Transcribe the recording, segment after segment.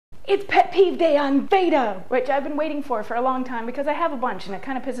It's pet peeve day on VEDA, which I've been waiting for a long time because I have a bunch, and it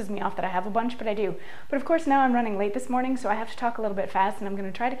kind of pisses me off that I have a bunch, but I do. But of course now I'm running late this morning, so I have to talk a little bit fast, and I'm going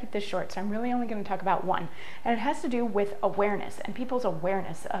to try to keep this short, so I'm really only going to talk about one. And it has to do with awareness and people's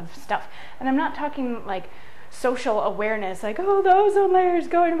awareness of stuff. And I'm not talking like social awareness, like, oh, the ozone layer is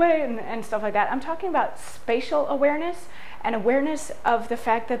going away and stuff like that. I'm talking about spatial awareness and awareness of the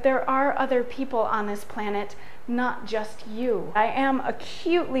fact that there are other people on this planet, not just you. I am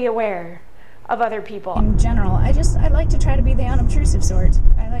acutely aware of other people. In general, I like to try to be the unobtrusive sort.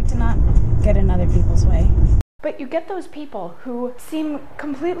 I like to not get in other people's way. But you get those people who seem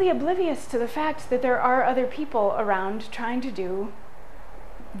completely oblivious to the fact that there are other people around trying to do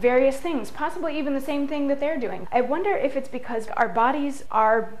various things, possibly even the same thing that they're doing. I wonder if it's because our bodies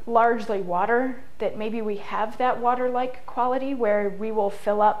are largely water, that maybe we have that water-like quality where we will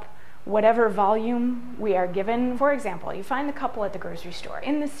fill up whatever volume we are given. For example, you find the couple at the grocery store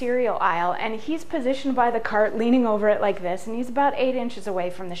in the cereal aisle, and he's positioned by the cart leaning over it like this, and he's about 8 inches away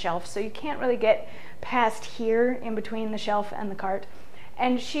from the shelf, so you can't really get past here in between the shelf and the cart.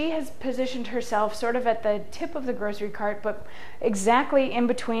 And she has positioned herself sort of at the tip of the grocery cart, but exactly in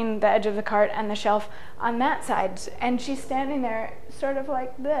between the edge of the cart and the shelf on that side. And she's standing there sort of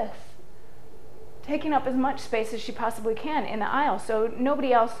like this, taking up as much space as she possibly can in the aisle, so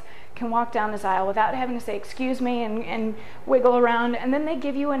nobody else can walk down this aisle without having to say excuse me and wiggle around. And then they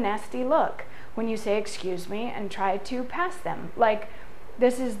give you a nasty look when you say excuse me and try to pass them, like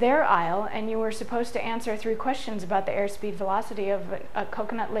this is their aisle and you were supposed to answer 3 questions about the airspeed velocity of a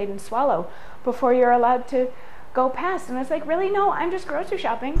coconut-laden swallow before you're allowed to go past. And it's like, really? No, I'm just grocery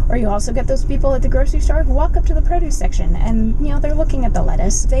shopping. Or you also get those people at the grocery store who walk up to the produce section and, you know, they're looking at the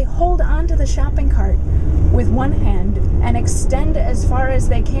lettuce. They hold onto the shopping cart with one hand and extend as far as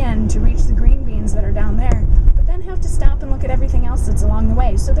they can to reach the green beans that are down there, but then have to stop and look at everything else that's along the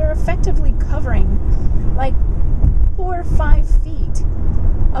way. So they're effectively covering like 4 or 5 feet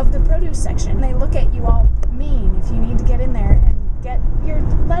of the produce section. They look at you all mean if you need to get in there and get your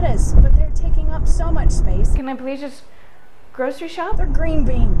lettuce, but they're taking up so much space. Can I please just grocery shop? They're green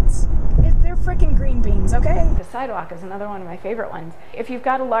beans. They're freaking green beans, okay? The sidewalk is another one of my favorite ones. If you've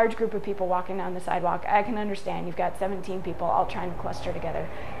got a large group of people walking down the sidewalk, I can understand you've got 17 people all trying to cluster together.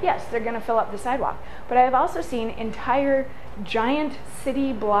 Yes, they're gonna fill up the sidewalk. But I've also seen entire giant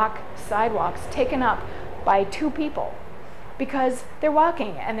city block sidewalks taken up by 2 people, because they're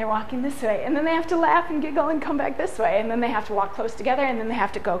walking this way, and then they have to laugh and giggle and come back this way, and then they have to walk close together, and then they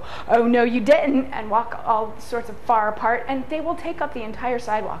have to go, oh no you didn't, and walk all sorts of far apart, and they will take up the entire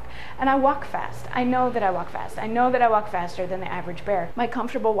sidewalk. And I walk fast. I know that I walk fast. I know that I walk faster than the average bear. My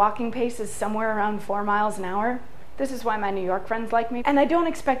comfortable walking pace is somewhere around 4 miles an hour. This is why my New York friends like me. And I don't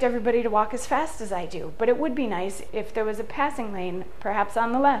expect everybody to walk as fast as I do, but it would be nice if there was a passing lane, perhaps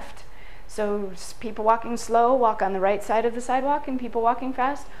on the left. So people walking slow walk on the right side of the sidewalk, and people walking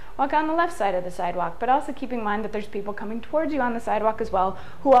fast walk on the left side of the sidewalk. But also keep in mind that there's people coming towards you on the sidewalk as well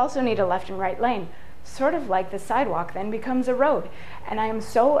who also need a left and right lane. Sort of like the sidewalk then becomes a road. And I am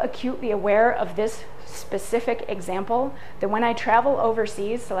so acutely aware of this specific example that when I travel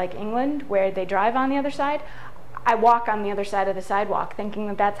overseas, so like England, where they drive on the other side, I walk on the other side of the sidewalk thinking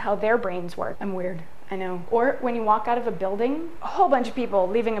that that's how their brains work. I'm weird, I know. Or when you walk out of a building, a whole bunch of people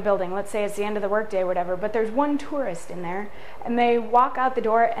leaving a building, let's say it's the end of the workday or whatever, but there's one tourist in there, and they walk out the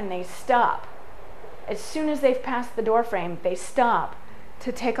door and they stop. As soon as they've passed the door frame, they stop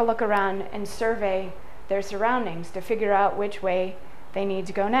to take a look around and survey their surroundings to figure out which way they need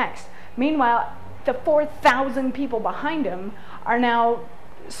to go next. Meanwhile, the 4,000 people behind him are now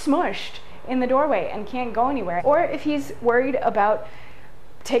smushed in the doorway and can't go anywhere. Or if he's worried about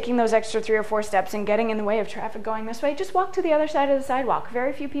taking those extra 3 or 4 steps and getting in the way of traffic going this way, just walk to the other side of the sidewalk.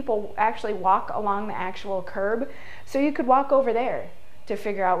 Very few people actually walk along the actual curb, so you could walk over there to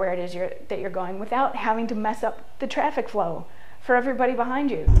figure out where it is that you're going without having to mess up the traffic flow for everybody behind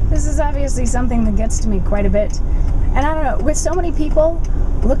you. This is obviously something that gets to me quite a bit. And I don't know, with so many people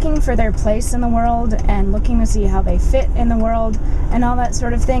looking for their place in the world and looking to see how they fit in the world and all that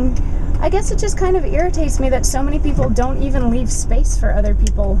sort of thing, I guess it just kind of irritates me that so many people don't even leave space for other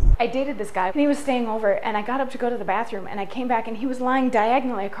people. I dated this guy and he was staying over, and I got up to go to the bathroom and I came back and he was lying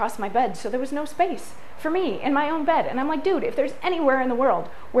diagonally across my bed, so there was no space for me in my own bed. And I'm like, dude, if there's anywhere in the world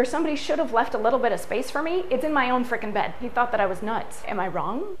where somebody should have left a little bit of space for me, it's in my own frickin' bed. He thought that I was nuts. Am I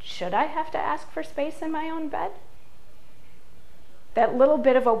wrong? Should I have to ask for space in my own bed? That little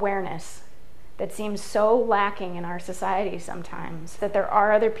bit of awareness that seems so lacking in our society sometimes, that there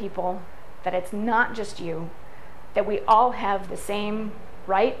are other people, that it's not just you, that we all have the same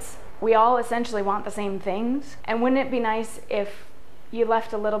rights, we all essentially want the same things. And wouldn't it be nice if you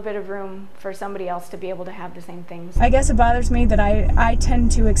left a little bit of room for somebody else to be able to have the same things. I guess it bothers me that I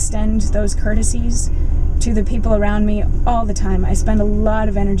tend to extend those courtesies to the people around me all the time. I spend a lot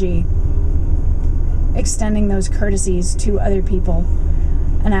of energy extending those courtesies to other people,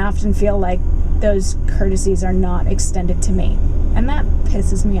 and I often feel like those courtesies are not extended to me, and that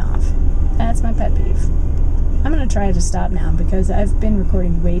pisses me off. That's my pet peeve. I'm going to try to stop now because I've been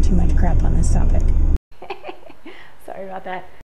recording way too much crap on this topic. Sorry about that.